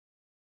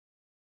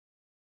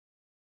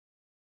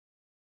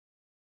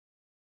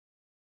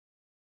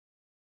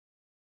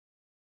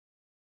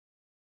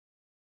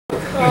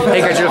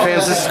Hey Kaijudo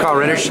fans, this is Carl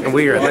Reddish, and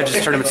we are at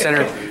Legends Tournament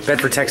Center,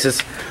 Bedford,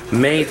 Texas,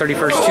 May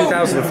 31st,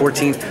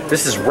 2014.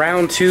 This is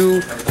round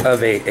 2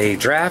 of a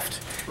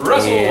draft,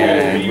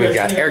 and we've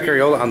got Eric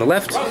Arriola on the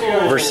left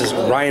versus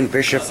Ryan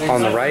Bishop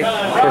on the right.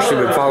 Of course, we've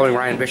been following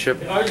Ryan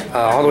Bishop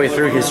all the way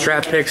through his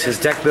draft picks, his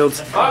deck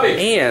builds,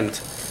 and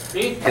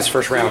his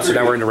first round. So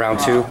now we're into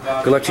round 2.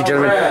 Good luck to you,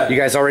 gentlemen. You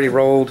guys already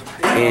rolled,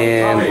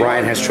 and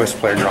Ryan has choice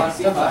player draw.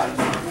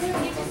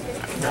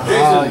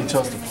 Oh, you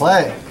chose to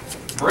play.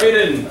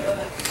 Braden.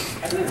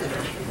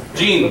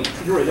 Gene.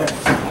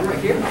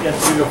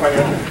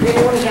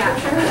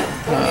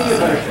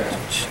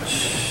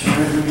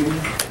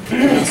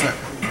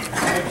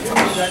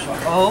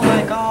 Oh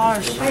my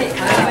gosh.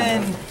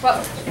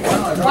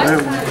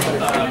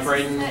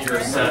 Braden,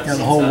 You're set. Got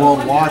the whole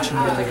world watching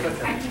you.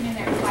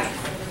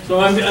 So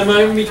I'm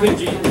in between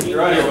Gene and Gene.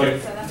 Right, okay.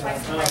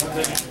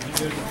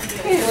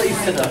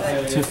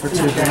 2 for 2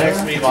 Next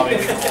to me, Bobby.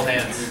 Full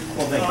hands.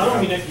 I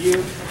don't mean it to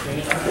you.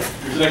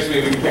 Who's next to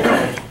me? We can pick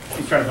up.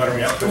 He's trying to butter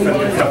me up.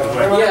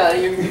 Yeah,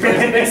 you're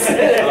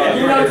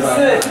not to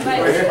sit.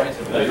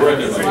 You're right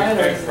there,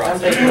 Mike.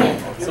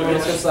 So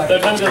it's just like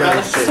that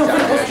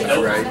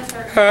time Right.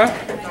 Huh?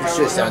 It's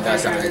just on that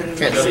side.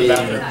 Can't see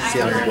on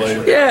the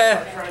blue.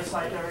 Yeah.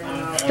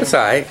 It's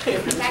alright. I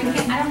don't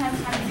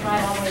have time to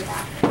drive all the way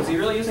back. Was he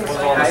really using the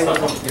same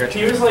guy?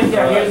 He was like,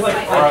 yeah, he was like.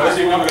 All right, let's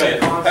see one minute.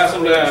 Pass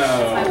him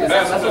down.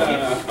 Pass him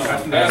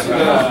down. Pass him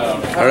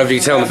down. I don't know if you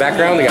can tell in the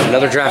background, they got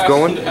another draft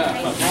going.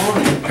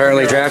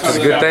 Apparently draft is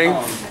a good thing.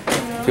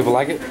 People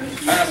like it.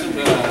 Pass him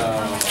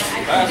down.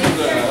 Pass him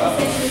down.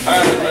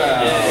 Pass him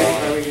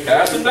down.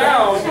 Pass him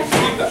down.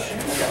 Keep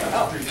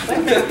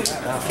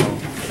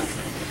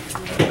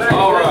that.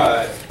 All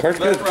right.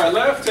 Perfect. Left, right,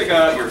 left. Take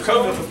out your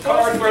coat,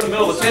 card, throw in the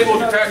middle of the table,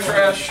 your pack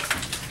trash.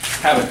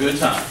 Have a good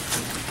time.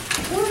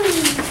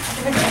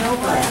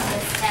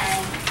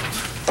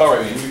 All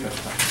right, man. You got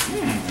time.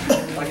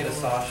 If I get a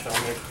Sasha,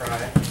 I'm gonna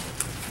cry.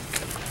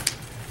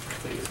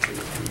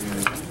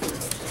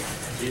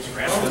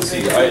 Let's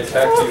see. I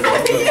attacked you.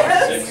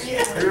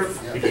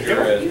 6. You're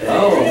red.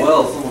 Oh,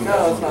 well.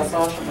 No, it's not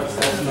Sasha, but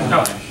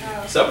No.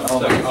 7?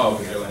 7. Oh,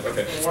 okay. You're late.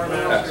 Okay. Pass.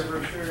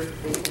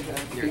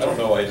 I don't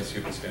know why I just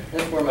scooped this game.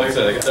 Like I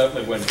said, I could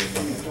definitely win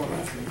this one.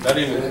 Not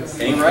even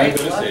anything going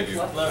to save you.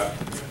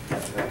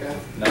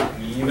 Not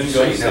even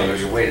going to save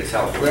you. Your way to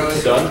tell.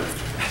 Done?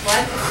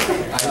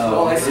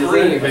 well, I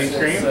screamed,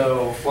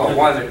 so. Well,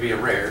 one, there'd be a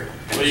rare.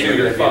 Well, you do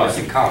your 5.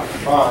 Missing common.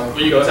 Well,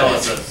 you go tell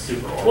us that's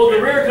super old. Well, the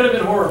rare could have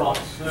been horror box.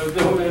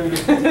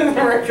 The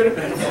rare could have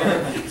been.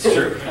 It's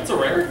true. That's a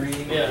rare.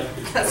 Yeah.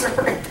 that's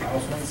right.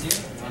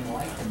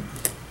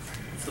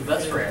 It's the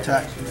best rare.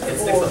 Attack. It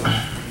sticks up.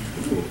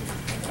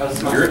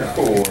 You're at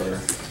 4.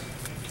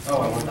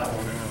 Oh, I want that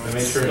one. I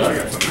made sure I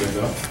got something good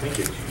though. Thank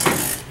you.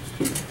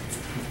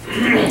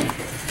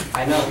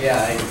 I know,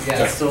 yeah,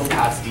 it's still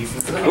past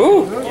decent.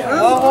 Ooh!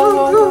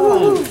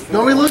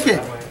 Don't be looking.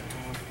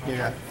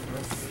 Yeah.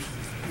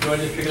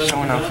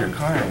 Showing off your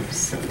cards.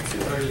 So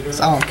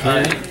I don't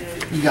care.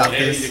 You got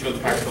this. You go to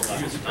the practical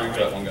class. You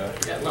got one guy.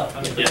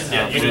 Yes,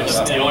 yeah, you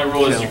just, the only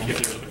rule is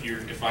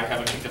if I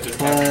haven't picked up this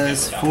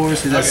Plus 4,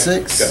 so that's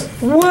 6.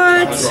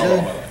 What?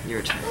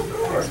 Your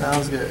turn.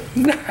 Sounds good.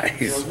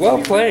 Nice. Well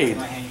played.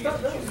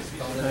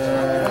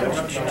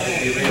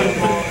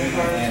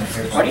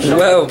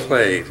 Well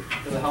played.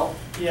 Well,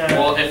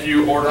 if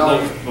you order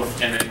them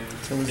and then,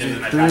 So was and it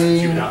then I pass it to 3?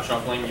 you without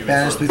shuffling, you would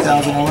Banish sort of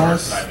 3,000 shuffle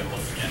LS. cards I've been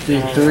looking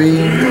at.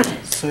 Do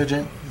 3.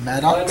 Sergeant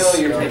Maddox.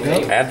 There we go.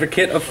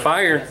 Advocate of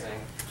fire.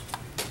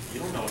 You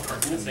don't know what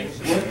card's missing.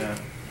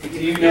 Do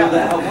you know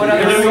that? What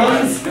other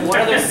ones? What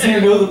other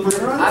civs?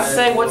 I'm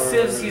saying what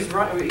civs he's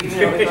running. You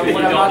know,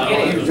 what I'm not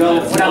getting.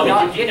 What I'm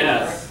not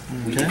getting.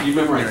 Okay. You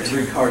memorize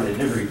 3 cards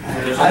in every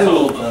pack. There's I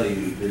also- will tell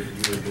you that you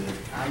were good.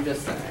 I'm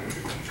just saying.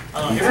 We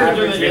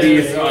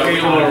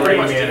pretty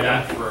much did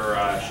that for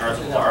Shards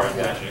of Alar and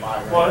Magic.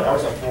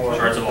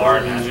 Shards of Alar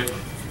and Magic.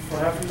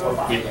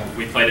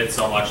 We played it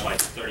so much, like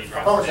 30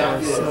 drops. Oh, a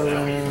day, so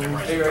that we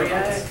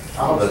memorized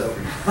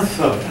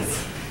cards.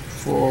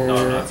 4. No,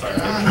 I'm not sorry.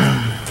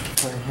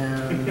 Play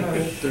him.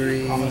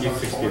 3.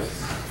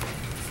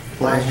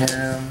 Play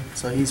him.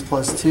 So he's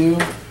plus 2.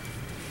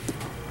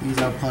 These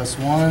are plus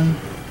 1.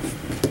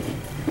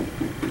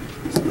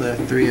 So they're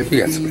 3 apiece. You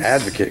got some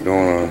advocate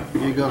going on.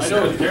 Here you go, I know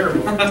sir. it's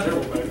terrible. It's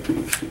terrible, but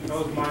that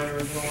was my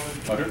original one.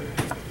 Butter?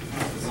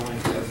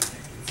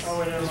 Oh,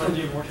 wait, never mind.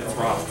 It's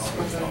rock.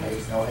 It's a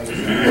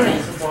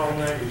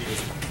bottleneck.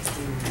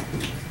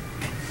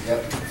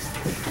 Yep.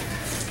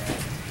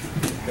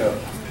 Go.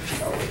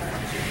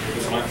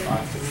 This one,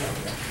 5.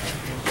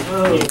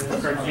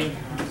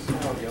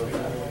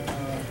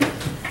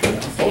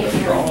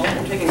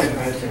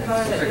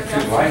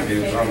 Two blind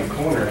dudes on the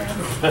corner.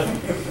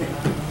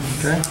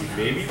 Okay.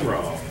 Maybe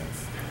wrong.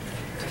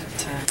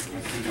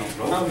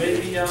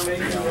 Maybe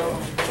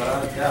wrong.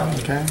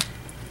 Okay.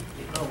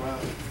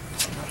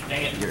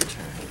 Dang it. Your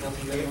turn.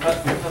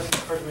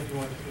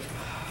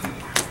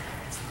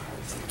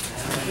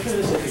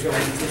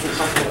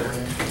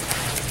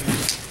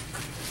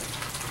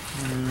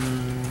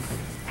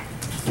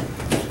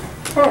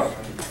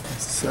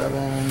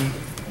 7.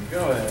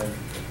 Go ahead.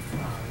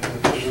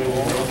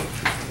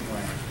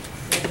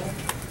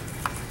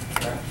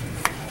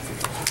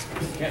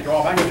 Can't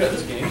draw back into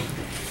this game.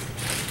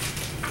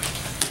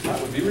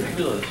 That would be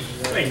ridiculous.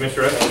 Thank you,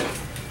 Mr. Ed.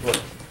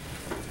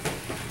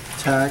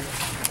 Attack.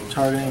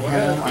 Targeting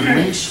him.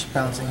 Unleash.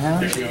 Bouncing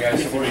him. See you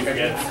guys before you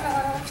forget.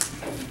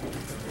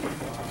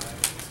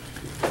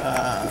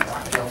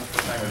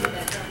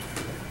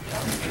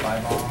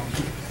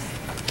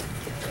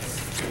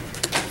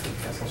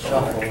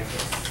 Shuffle.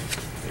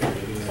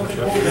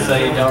 So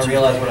you don't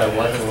realize what I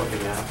wasn't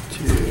looking at.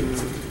 2,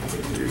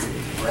 3,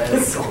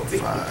 4,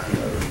 5.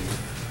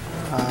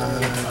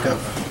 Go.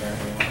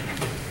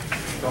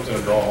 I'm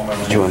gonna draw all my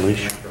Did you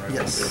unleash?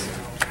 Yes.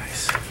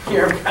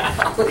 You're my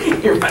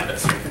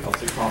best friend. I'll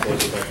take combos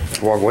with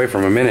that. Walk away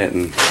from a minute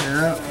and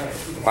Yeah.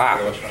 wow.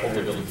 I was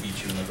totally able to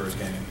beat you in the first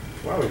game.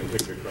 Why would you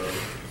pick your card?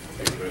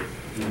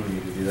 I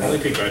only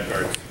pick red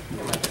cards.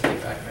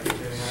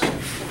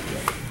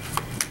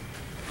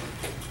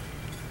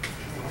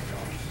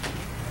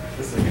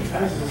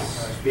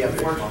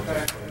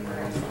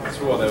 That's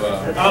what they've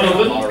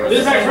This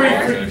is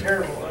actually pretty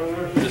terrible.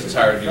 just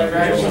tired of doing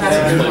red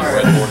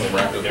board and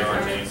rack There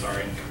aren't any,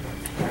 sorry.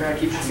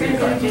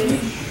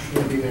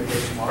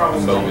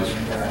 bogus.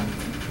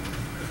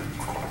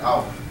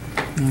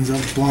 Means a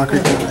blocker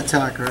can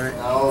attack, right?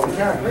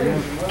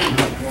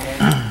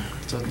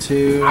 So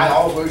 2. I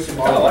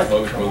like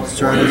bogus moves.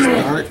 Starter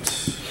start.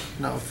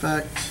 No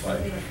effect.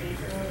 Like,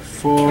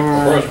 4.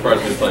 first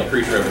prize is like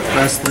creature everything.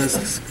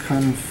 Restless.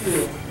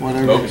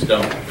 Whatever Bogus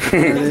dumb.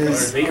 it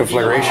is.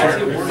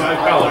 Conflagration.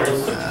 5 colors.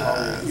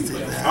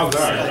 Oh,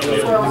 God.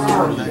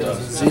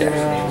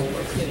 0.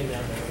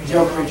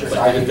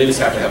 Like, they just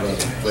have to have a way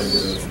to do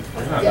it.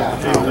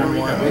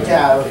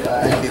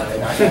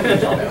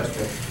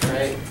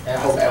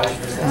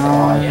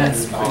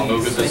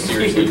 Bogus is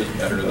seriously just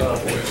better than the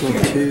So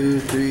boys. 2,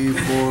 3,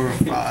 4,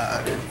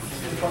 5.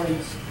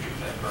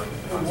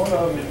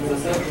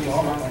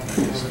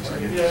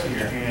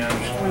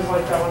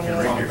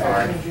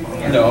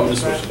 No, I'm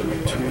just switching to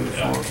 2,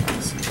 4,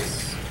 5,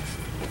 6.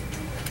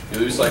 you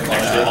lose like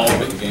all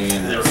of it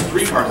gain. There were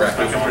 3 cards that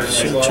I wanted to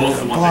say. Both of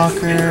them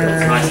Blocker.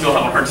 and I still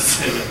have a hard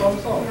decision.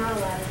 Not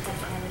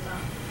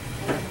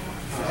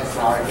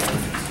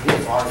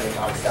allowed to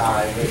touch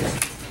Amazon.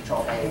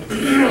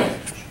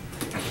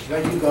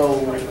 When you go,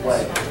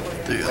 what?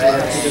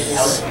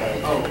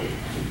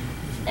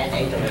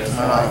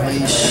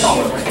 Unleash.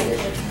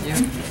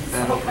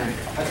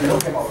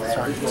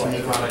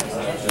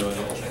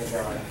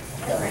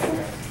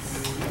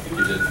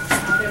 You did.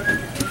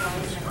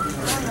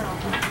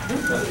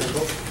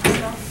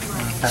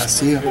 Pass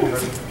to you. Oh,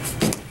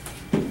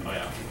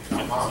 yeah. I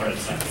started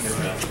second.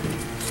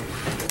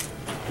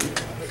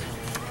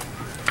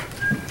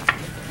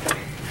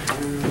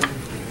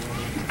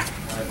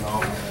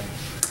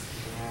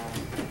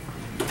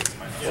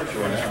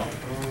 Sure now.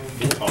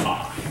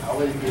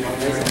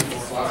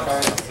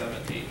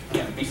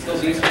 He still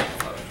sees it.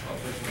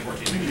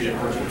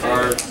 14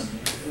 cards.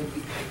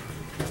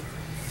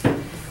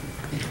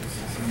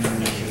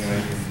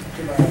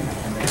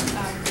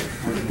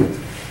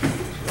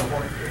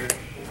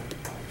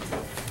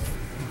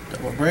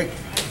 Double break.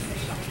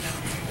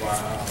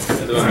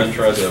 And then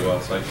try the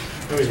it's like,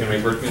 oh, he's gonna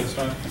make bird me this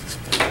time.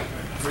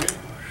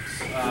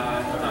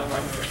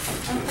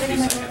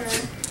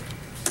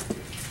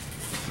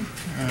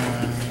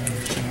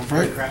 Double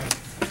break.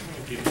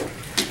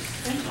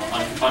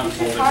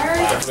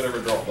 Whatever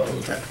draw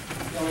those.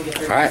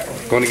 Alright,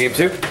 going to game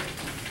 2.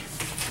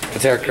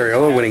 Attack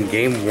Arriola winning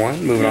game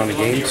 1, moving on to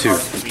game 2. I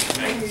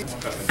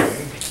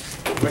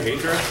hate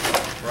draft.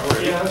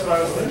 Yeah, that's what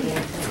I was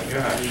thinking.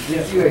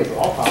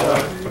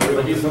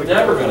 But he's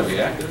never gonna be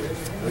active.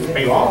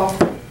 Paintball.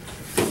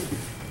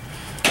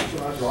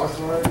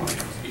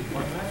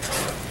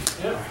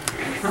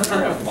 I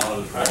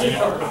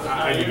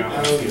do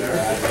not see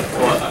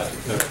that.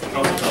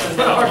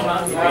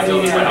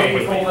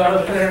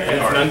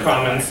 It's an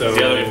uncommon, so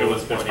the other if it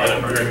was 50,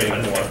 I'm going to make more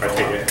if I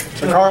take it.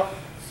 So Carl.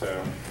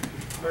 So.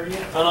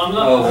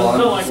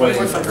 I'm just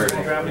waiting for her.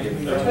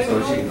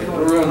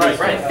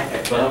 Right.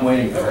 But I'm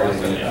waiting for her. Oh,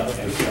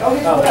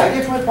 yeah, I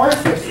get my parts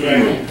fixed.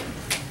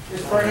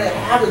 Just for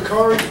how the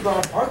car's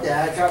gonna park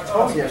that, I got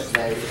told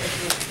yesterday.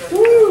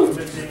 Woo!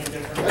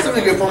 That's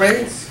something good for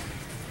me.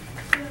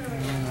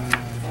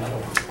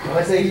 Well,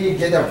 I say you can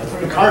get that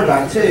from the car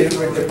back too, which I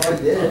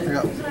probably did. Here you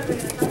go.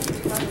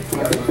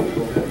 What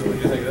do you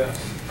think of that?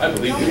 I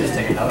believe you. Just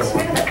take another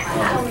one.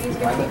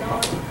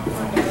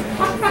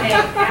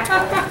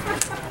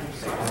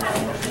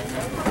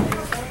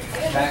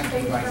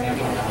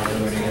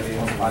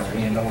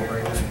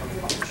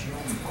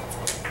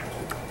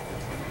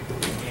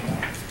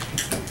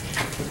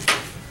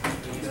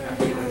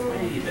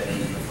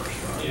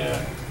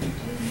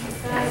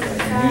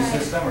 New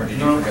system, or did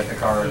you forget the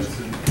cards?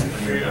 Couldn't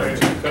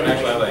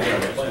actually have that here.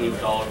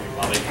 Moved all over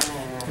Bobby.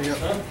 Here you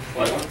go.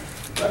 What?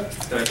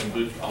 Did I can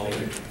boost all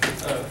of it?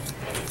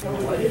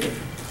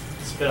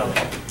 Spit on it.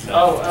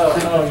 Oh,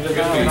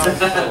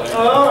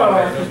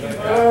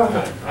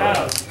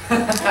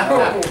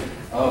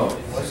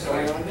 what's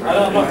going on? I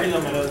don't know.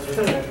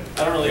 I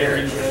don't really hear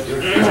it.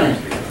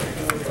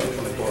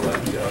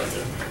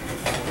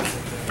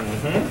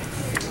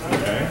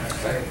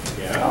 Okay.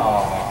 Yeah.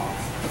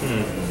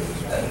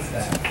 That's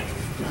that.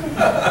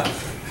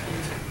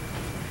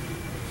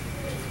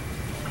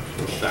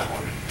 That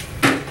one.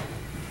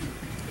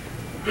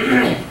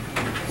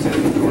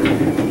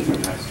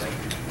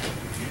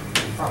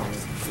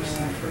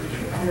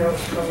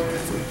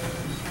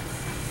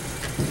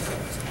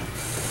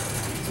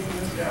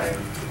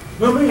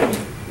 No, me.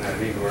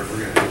 We're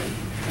gonna.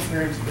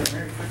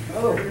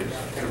 Oh.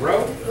 In a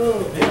row?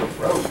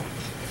 Row.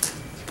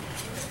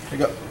 Here you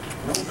go.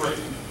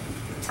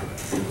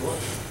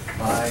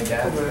 My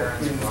dad's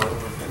parents were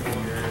over 50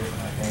 years,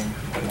 and I think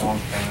my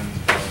mom's parents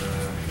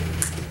were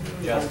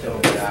just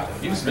over that.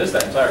 You just missed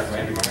that entire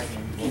Commander game.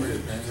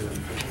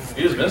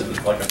 You just missed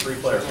it, like a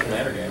 3-player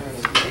Commander game.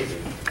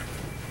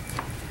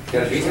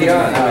 Got a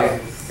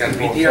BTR. Got a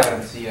BTR.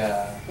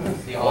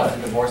 The odds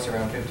of divorce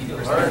around 50%.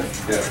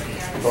 Yeah.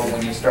 But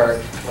when you start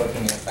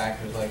looking at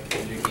factors like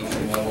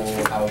education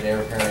level, how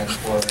their parents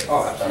were, it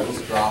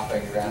starts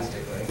dropping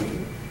drastically.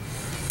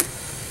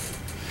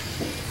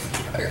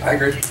 I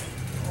agree.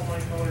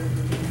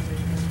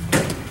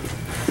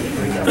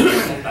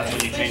 That's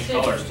when you change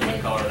colors to the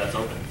color that's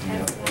open.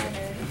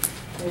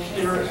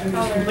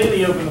 It's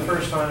completely open the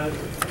first time.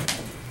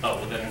 Oh,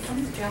 well then,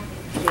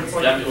 It's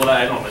like, well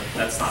I know, but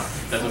that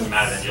doesn't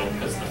matter then,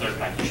 because the third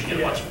pack you should get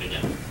a bunch of it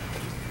again.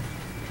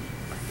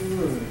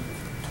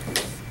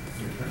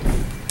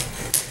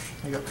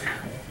 Here you go.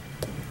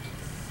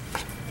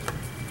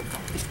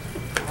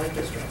 I like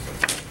this dress.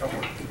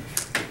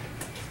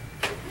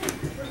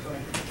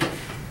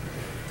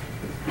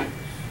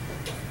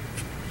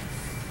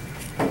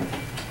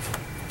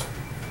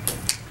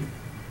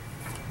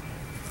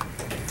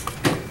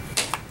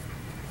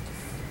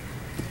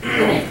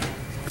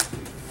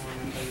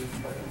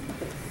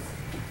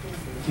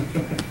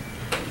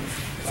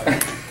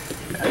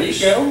 There you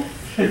go.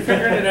 You're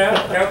figuring it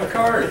out. Count the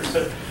cards.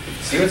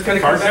 See what's going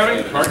to come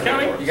back? Card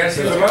counting? You guys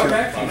see what's coming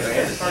back? How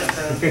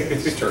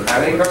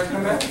many cards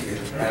come back?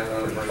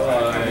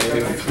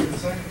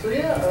 So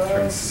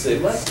yeah,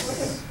 6.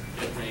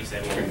 Then you say,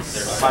 well,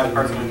 there's 5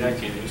 cards in the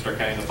deck, and you start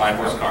counting the 5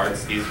 worst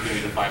cards. These are going to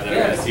be the 5 that I'm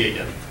going to see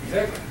again.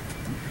 Exactly.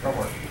 Don't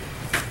worry.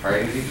 All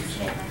right. I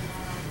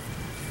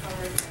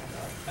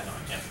know, I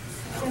can't.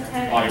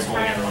 Oh, you're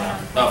holding everyone out.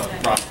 Oh,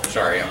 Ross.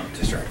 Sorry, I'm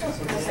distracted.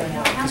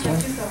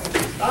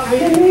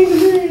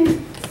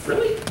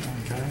 Really?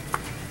 Okay.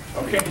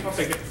 Okay, I'll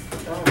take it.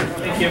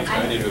 Thank you.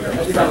 I need to go.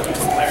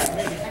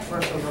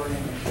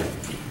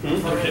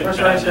 first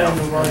right down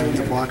the line. It's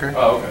a blocker.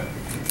 Oh, okay.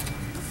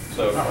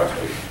 So,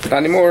 Not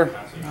anymore.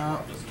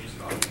 No.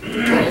 I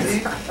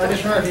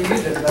just remember if you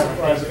used it, that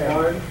last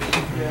card.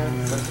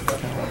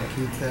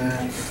 Keep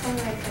that.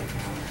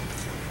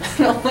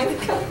 Oh my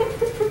god.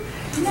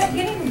 I'm not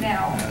getting them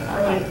now.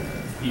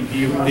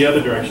 The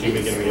other direction you've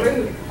been getting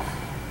it.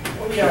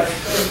 Well, yeah,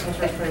 it's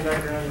first playing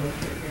back around.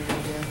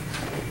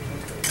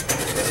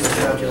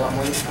 Would you want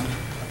more this time?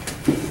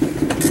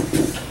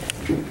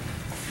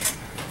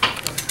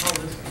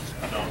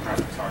 No, crap,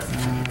 it's hard.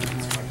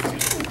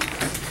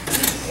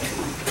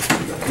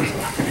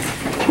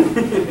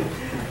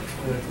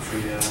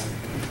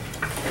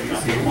 you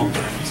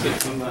spent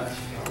too much.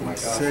 Oh my God.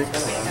 6.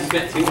 You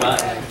spent too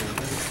much.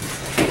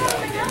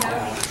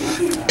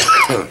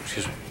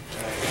 Excuse me.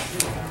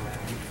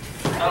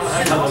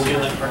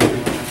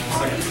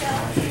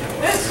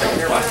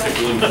 Plastic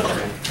glue.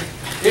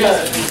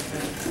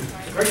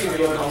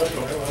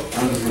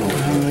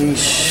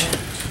 Unleash.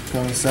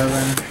 Going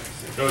 7.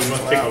 So we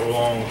must take a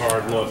long,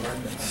 hard look.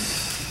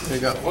 There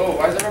you go. Whoa,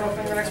 why is everyone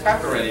opening the next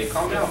pack already?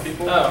 Calm down,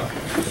 people.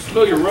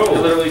 Slow your roll. I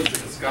literally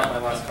just got my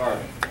last card.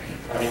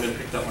 I haven't even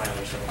picked up my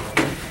other stuff.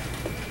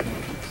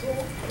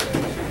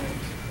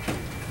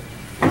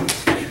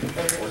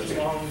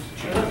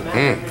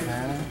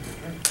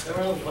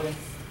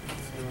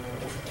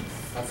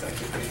 That's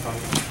actually pretty fun.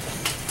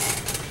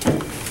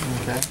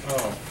 Okay.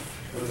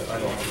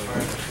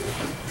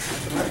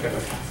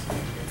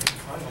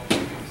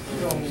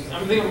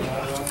 I'm thinking.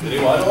 Did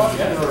you want one?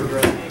 Yeah.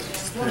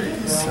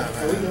 7.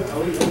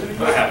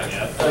 I haven't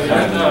yet.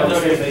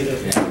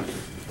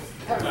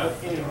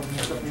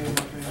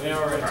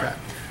 Okay.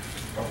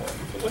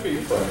 Look at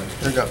you playing.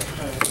 There you go.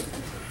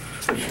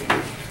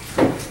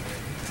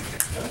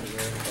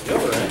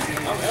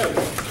 I'm out.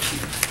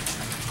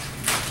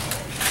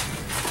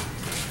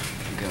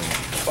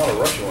 I thought a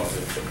Russian one.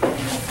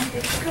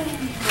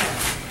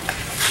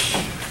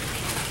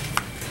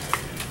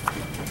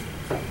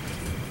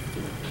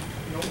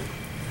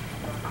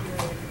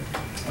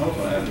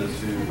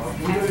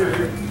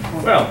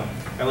 Well,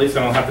 at least I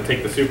don't have to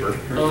take the super.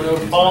 Oh no,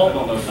 Paul,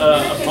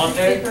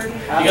 Aponte,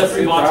 you got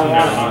 3 boxes of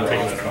I'm that.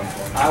 taking this one.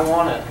 I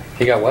want it.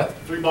 He got what?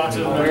 3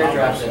 boxes of Where that.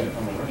 drafted?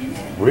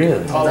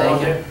 Really? I'll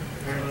want it.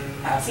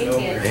 He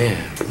did. Man.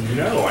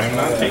 No, I'm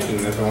not taking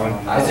this one.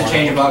 It's a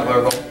change of luck,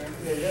 Virgil.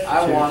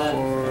 I want it.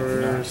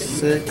 4,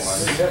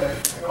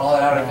 6. Call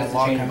it out if it's a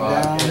Lock change him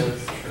box. down.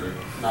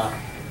 Nah.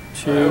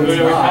 2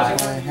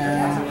 I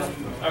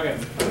have. Okay.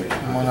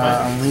 I'm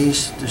gonna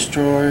unleash,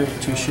 destroy,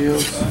 2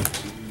 shields.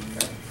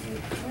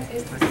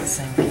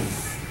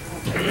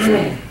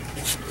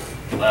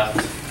 Left.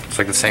 It's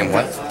like the same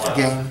what?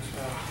 Game.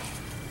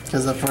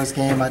 Because the first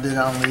game I did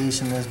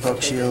unleash and there's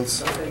both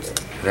shields.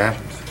 Yeah.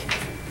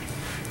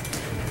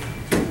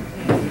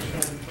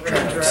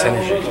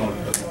 Percentage.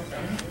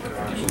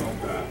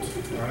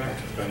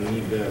 I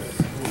need this.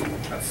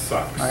 That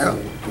sucks. I go.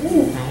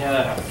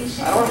 Yeah.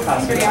 I don't want to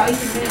pass it. All you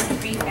can do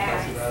is beat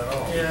fast.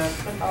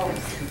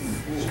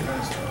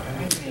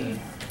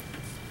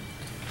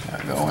 I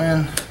go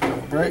in,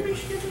 break.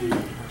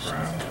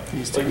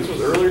 These Like two. this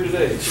was earlier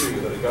today too,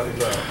 that I got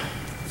these out.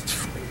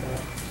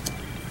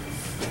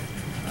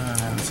 And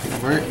then take a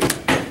break.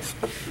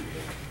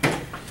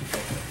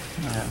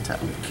 And tap.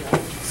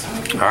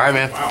 All right,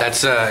 man.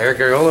 That's Eric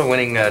Arriola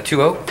winning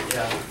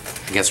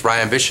 2-0 against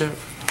Ryan Bishop.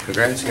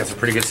 Congrats. You got some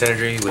pretty good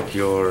synergy with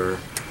your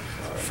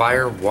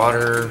fire,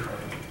 water,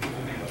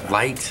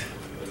 light,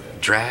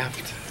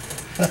 draft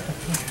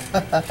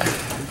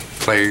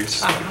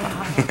players.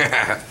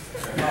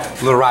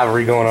 Little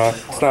rivalry going on.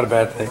 It's not a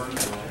bad thing.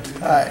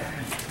 Alright.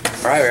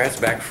 All right, that's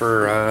back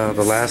for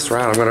the last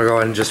round. I'm going to go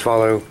ahead and just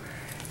follow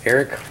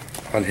Eric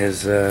on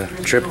his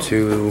trip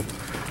to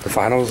the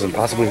finals and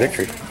possibly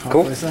victory.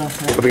 Cool. Hopefully so,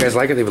 yeah. Hope you guys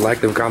like it. Leave a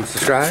like, leave a comment,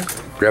 subscribe.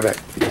 Grab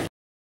back.